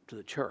to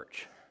the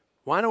church?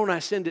 Why don't I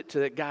send it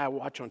to that guy I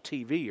watch on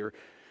TV or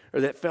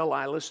that fella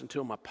I listen to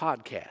on my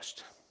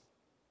podcast?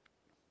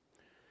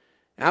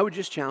 And I would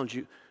just challenge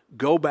you,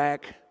 go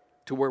back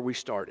to where we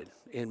started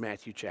in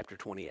Matthew chapter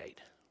 28.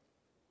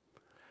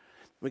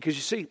 Because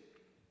you see,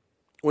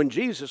 when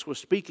Jesus was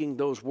speaking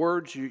those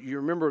words, you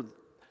remember,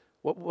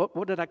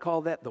 what did I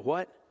call that? The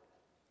what?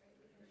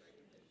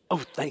 Oh,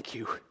 thank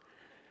you.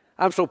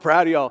 I'm so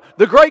proud of y'all.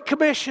 The Great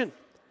Commission.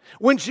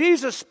 When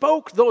Jesus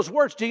spoke those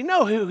words, do you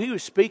know who He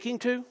was speaking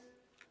to?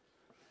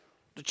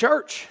 The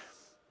church.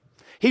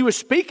 He was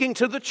speaking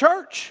to the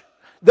church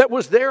that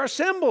was there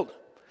assembled.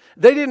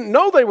 They didn't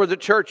know they were the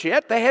church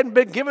yet. They hadn't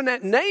been given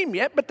that name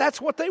yet, but that's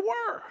what they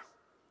were.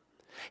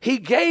 He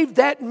gave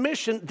that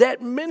mission,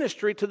 that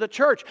ministry to the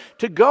church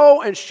to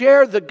go and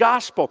share the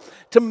gospel,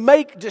 to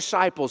make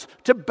disciples,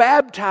 to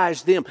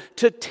baptize them,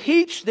 to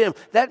teach them.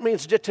 That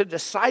means to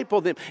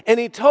disciple them. And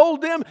He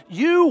told them,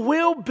 you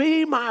will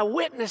be my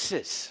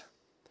witnesses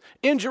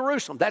in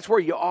Jerusalem. That's where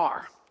you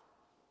are.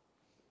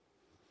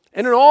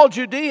 And in all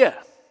Judea,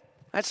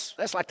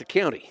 that's like the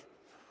county.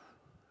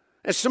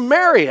 And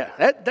Samaria,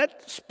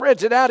 that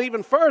spreads it out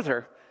even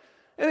further.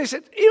 And He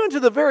said, even to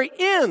the very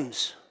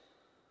ends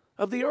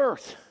of the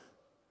earth.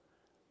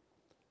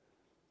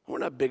 We're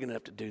not big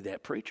enough to do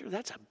that, preacher.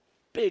 That's a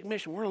big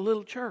mission. We're a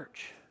little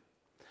church.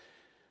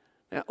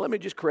 Now, let me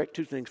just correct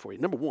two things for you.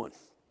 Number one,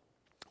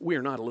 we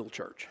are not a little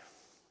church.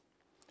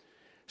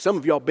 Some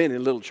of y'all been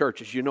in little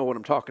churches. You know what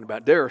I'm talking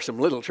about. There are some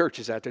little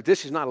churches out there.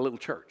 This is not a little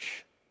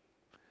church.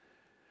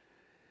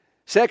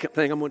 Second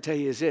thing I'm going to tell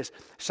you is this.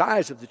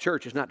 Size of the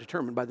church is not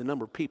determined by the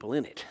number of people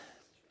in it.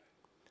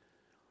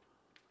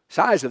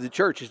 Size of the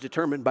church is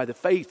determined by the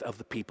faith of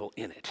the people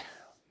in it.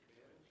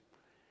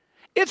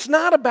 It's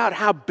not about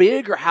how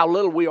big or how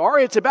little we are.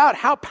 It's about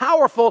how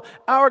powerful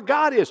our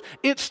God is.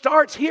 It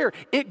starts here.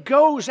 It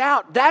goes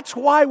out. That's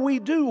why we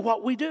do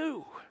what we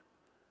do.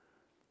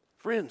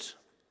 Friends,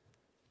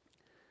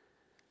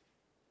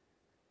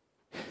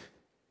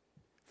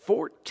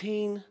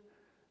 14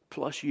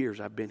 plus years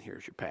I've been here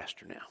as your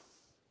pastor now.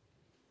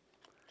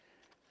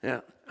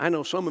 Now, I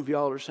know some of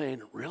y'all are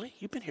saying, really?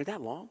 You've been here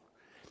that long?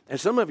 And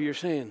some of you are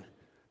saying,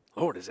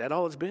 Lord, is that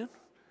all it's been?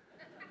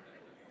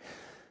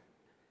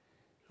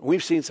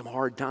 We've seen some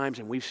hard times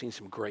and we've seen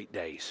some great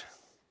days.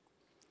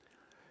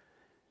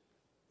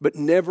 But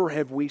never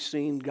have we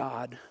seen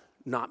God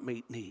not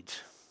meet needs.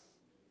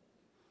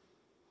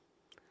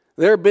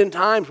 There have been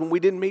times when we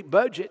didn't meet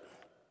budget,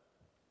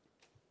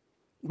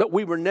 but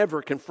we were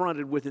never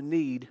confronted with a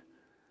need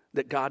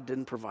that God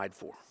didn't provide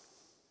for.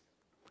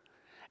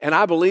 And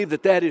I believe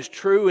that that is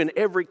true in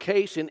every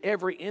case, in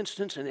every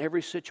instance, in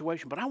every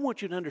situation. But I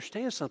want you to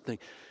understand something.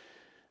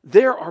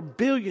 There are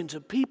billions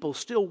of people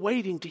still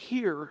waiting to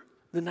hear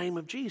the name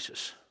of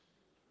Jesus.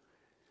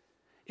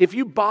 If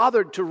you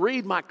bothered to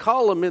read my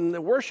column in the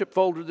worship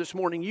folder this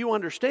morning, you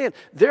understand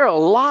there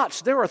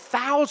are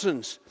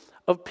thousands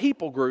of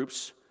people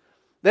groups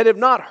that have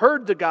not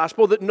heard the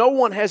gospel, that no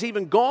one has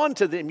even gone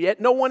to them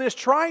yet. No one is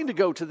trying to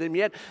go to them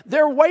yet.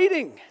 They're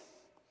waiting.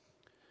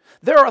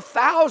 There are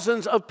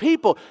thousands of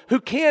people who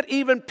can't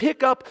even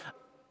pick up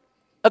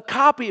a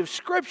copy of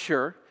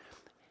Scripture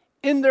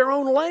in their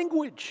own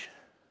language.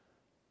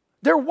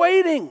 They're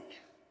waiting.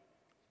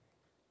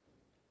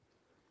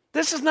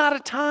 This is not a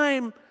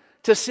time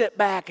to sit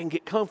back and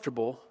get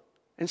comfortable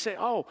and say,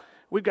 oh,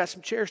 we've got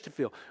some chairs to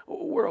fill.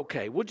 We're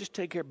okay. We'll just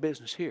take care of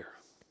business here.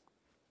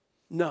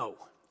 No.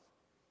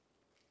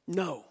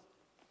 No.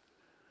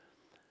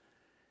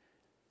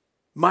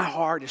 My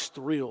heart is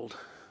thrilled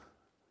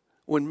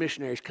when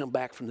missionaries come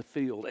back from the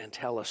field and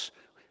tell us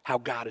how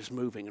God is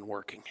moving and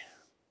working.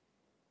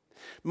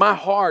 My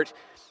heart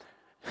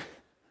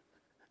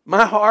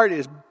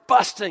is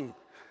busting.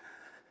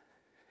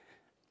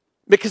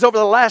 Because over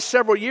the last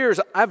several years,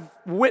 I've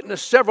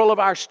witnessed several of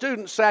our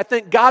students say, I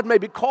think God may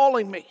be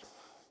calling me.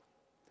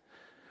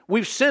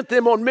 We've sent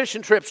them on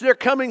mission trips. They're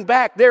coming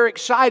back. They're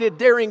excited.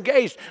 They're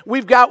engaged.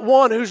 We've got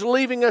one who's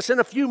leaving us in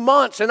a few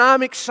months, and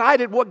I'm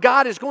excited what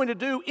God is going to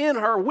do in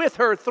her, with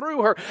her,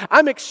 through her.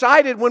 I'm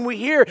excited when we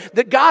hear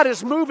that God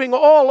is moving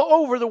all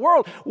over the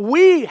world.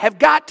 We have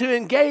got to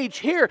engage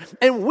here,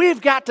 and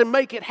we've got to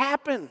make it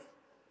happen.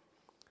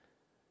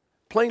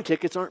 Plane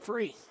tickets aren't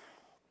free.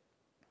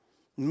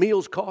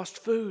 Meals cost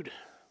food.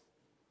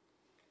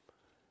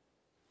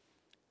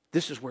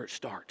 This is where it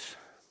starts.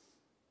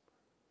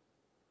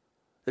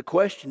 The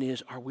question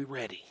is, are we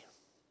ready?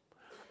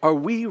 Are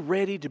we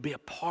ready to be a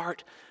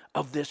part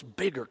of this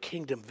bigger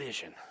kingdom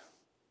vision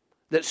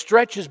that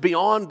stretches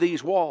beyond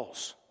these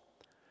walls,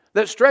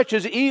 that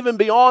stretches even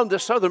beyond the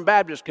Southern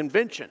Baptist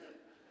Convention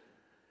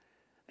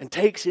and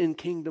takes in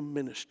kingdom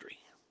ministry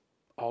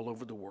all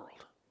over the world?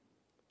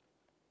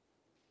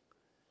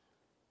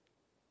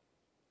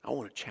 I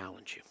want to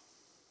challenge you.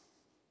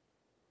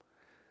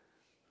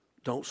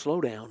 Don't slow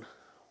down.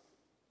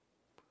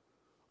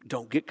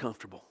 Don't get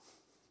comfortable.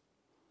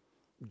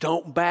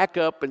 Don't back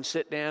up and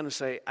sit down and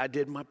say, I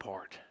did my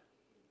part.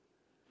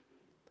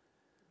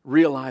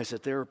 Realize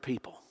that there are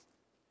people.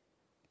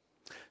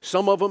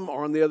 Some of them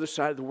are on the other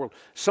side of the world.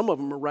 Some of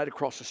them are right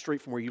across the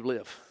street from where you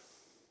live.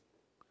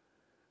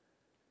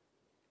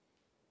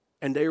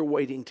 And they are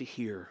waiting to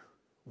hear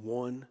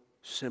one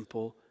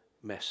simple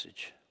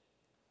message.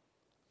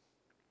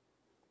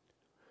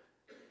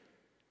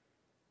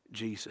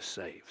 Jesus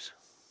saves.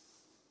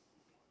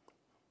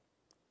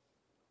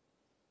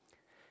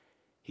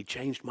 He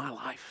changed my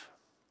life.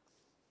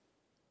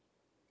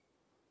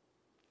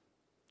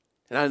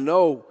 And I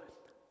know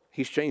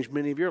He's changed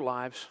many of your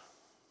lives.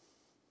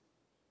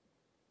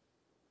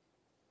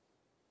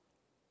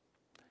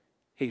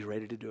 He's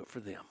ready to do it for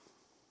them.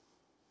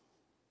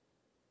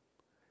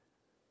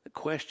 The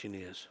question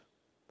is,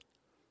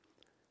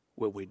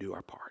 will we do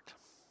our part?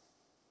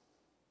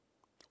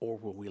 Or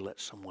will we let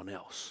someone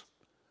else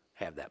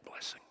have that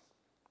blessing?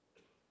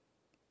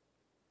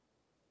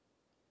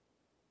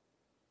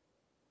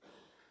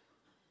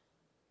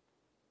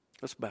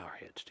 Let's bow our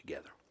heads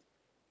together.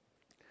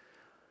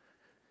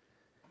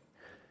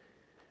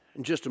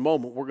 In just a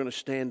moment, we're going to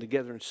stand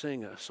together and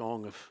sing a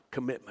song of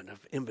commitment,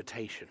 of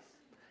invitation.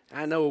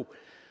 I know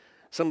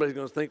somebody's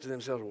going to think to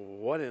themselves, well,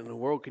 what in the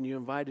world can you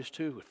invite us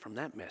to from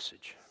that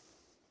message?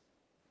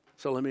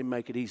 So let me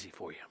make it easy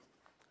for you.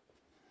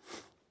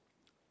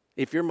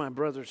 If you're my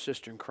brother or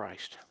sister in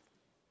Christ,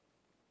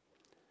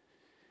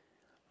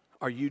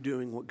 Are you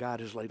doing what God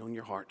has laid on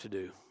your heart to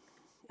do?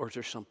 Or is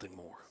there something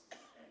more?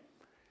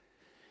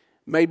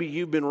 Maybe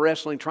you've been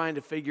wrestling, trying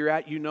to figure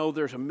out,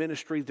 there's a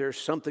ministry, there's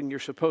something you're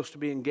supposed to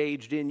be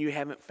engaged in. You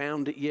haven't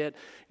found it yet.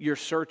 You're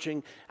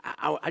searching.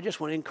 I just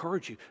want to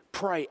encourage you.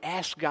 Pray.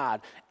 Ask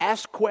God.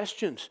 Ask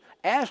questions.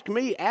 Ask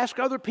me. Ask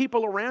other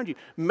people around you.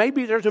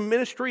 Maybe there's a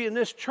ministry in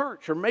this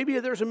church, or maybe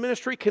there's a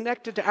ministry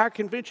connected to our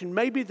convention.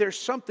 Maybe there's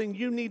something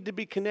you need to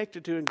be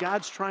connected to, and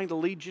God's trying to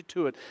lead you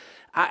to it.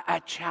 I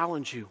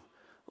challenge you.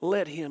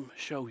 Let Him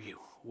show you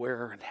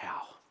where and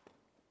how.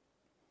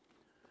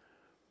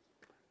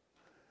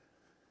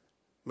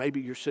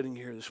 Maybe you're sitting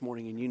here this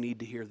morning and you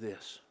need to hear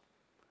this.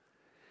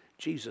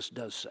 Jesus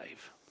does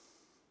save.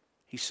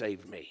 He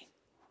saved me.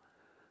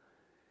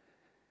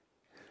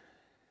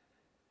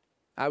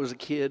 I was a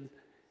kid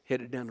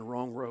headed down the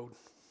wrong road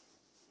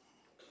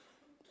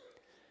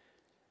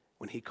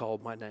when He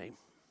called my name.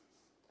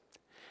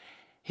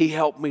 He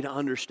helped me to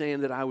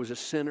understand that I was a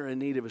sinner in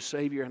need of a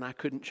Savior and I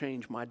couldn't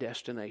change my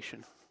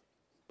destination,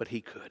 but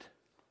He could.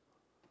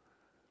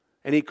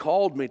 And He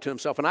called me to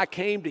Himself, and I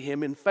came to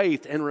Him in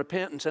faith and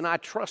repentance, and I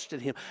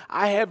trusted Him.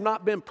 I have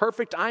not been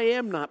perfect. I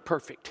am not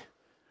perfect.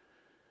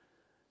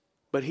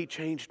 But He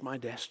changed my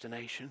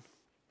destination.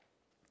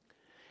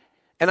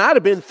 And I'd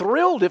have been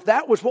thrilled if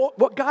that was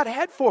what God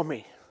had for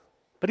me.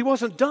 But He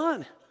wasn't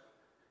done.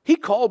 He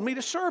called me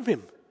to serve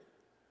Him.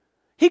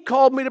 He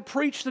called me to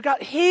preach the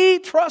gospel. He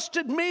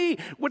trusted me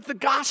with the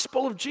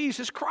gospel of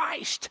Jesus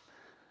Christ.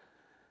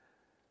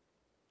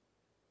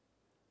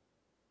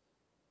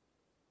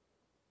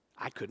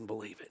 I couldn't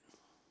believe it.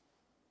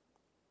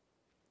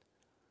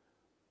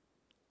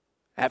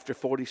 After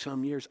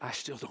 40-some years, I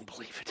still don't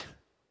believe it.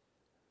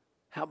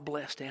 How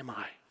blessed am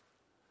I?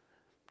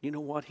 You know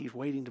what? He's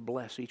waiting to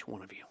bless each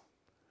one of you.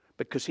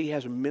 Because He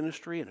has a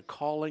ministry and a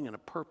calling and a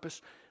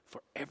purpose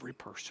for every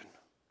person.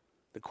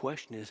 The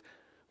question is,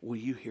 will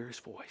you hear His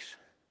voice?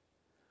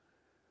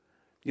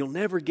 You'll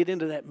never get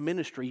into that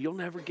ministry. You'll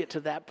never get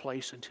to that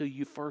place until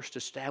you first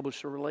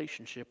establish a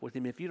relationship with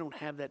Him. If you don't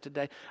have that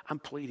today, I'm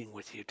pleading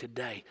with you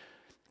today.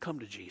 Come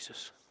to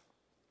Jesus.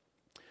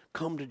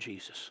 Come to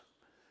Jesus.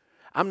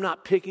 I'm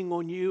not picking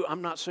on you.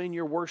 I'm not saying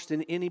you're worse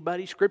than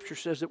anybody. Scripture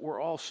says that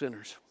we're all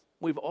sinners.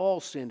 We've all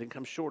sinned and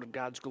come short of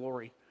God's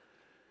glory.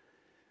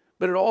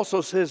 But it also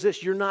says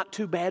this, you're not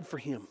too bad for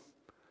Him.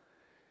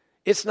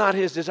 It's not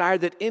His desire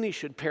that any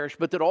should perish,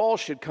 but that all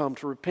should come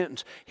to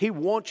repentance. He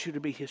wants you to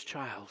be His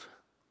child.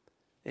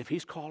 If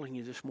He's calling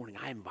you this morning,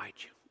 I invite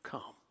you,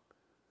 come.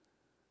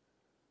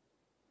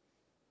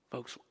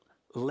 Folks,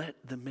 let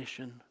the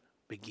mission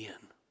begin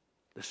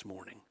this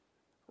morning,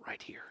 right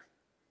here.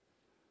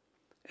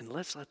 And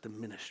let's let the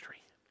ministry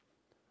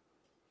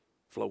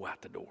flow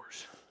out the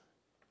doors,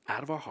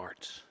 out of our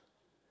hearts,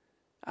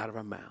 out of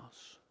our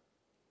mouths.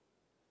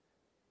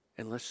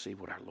 And let's see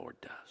what our Lord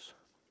does.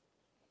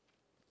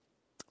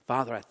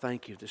 Father, I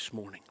thank You this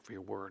morning for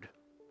Your word.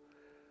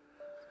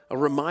 A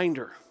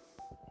reminder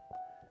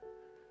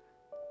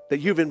that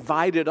You've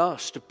invited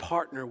us to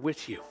partner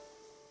with You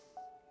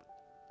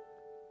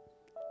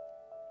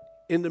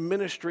in the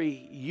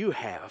ministry You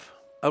have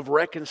of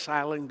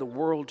reconciling the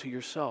world to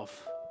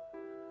Yourself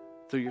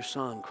through Your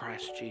Son,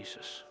 Christ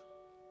Jesus.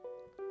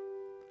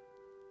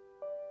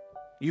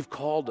 You've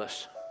called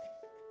us.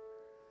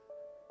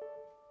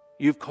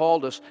 You've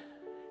called us.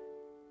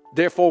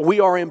 Therefore, we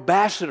are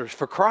ambassadors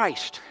for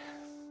Christ.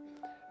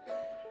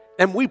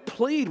 And we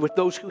plead with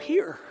those who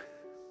hear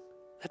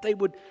that they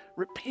would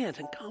repent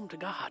and come to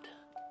God.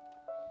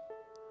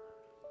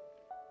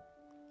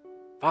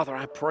 Father,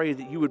 I pray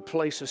that You would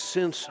place a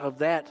sense of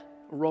that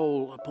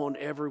role upon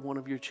every one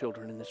of Your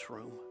children in this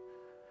room.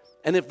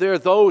 And if there are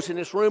those in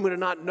this room who do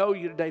not know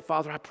You today,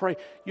 Father, I pray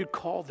You'd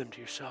call them to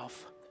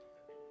Yourself.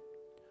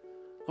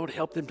 Lord,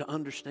 help them to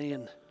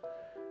understand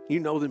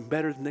You know them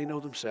better than they know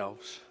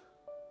themselves.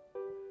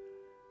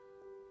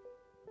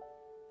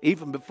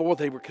 Even before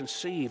they were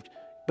conceived,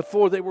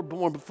 before they were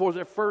born, before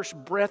their first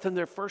breath and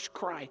their first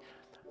cry,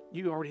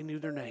 You already knew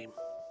their name.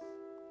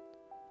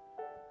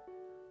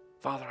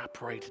 Father, I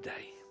pray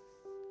today,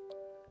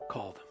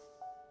 call them.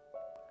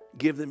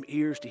 Give them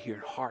ears to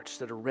hear, hearts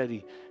that are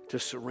ready to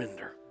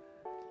surrender,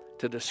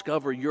 to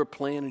discover Your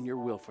plan and Your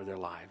will for their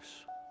lives.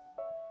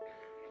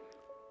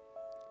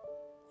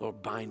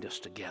 Lord, bind us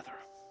together,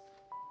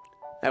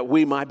 that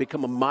we might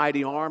become a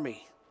mighty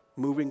army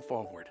moving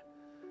forward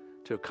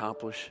to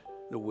accomplish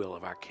the will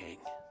of our King.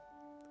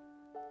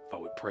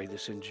 But we pray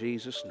this in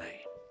Jesus'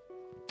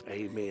 name.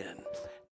 Amen.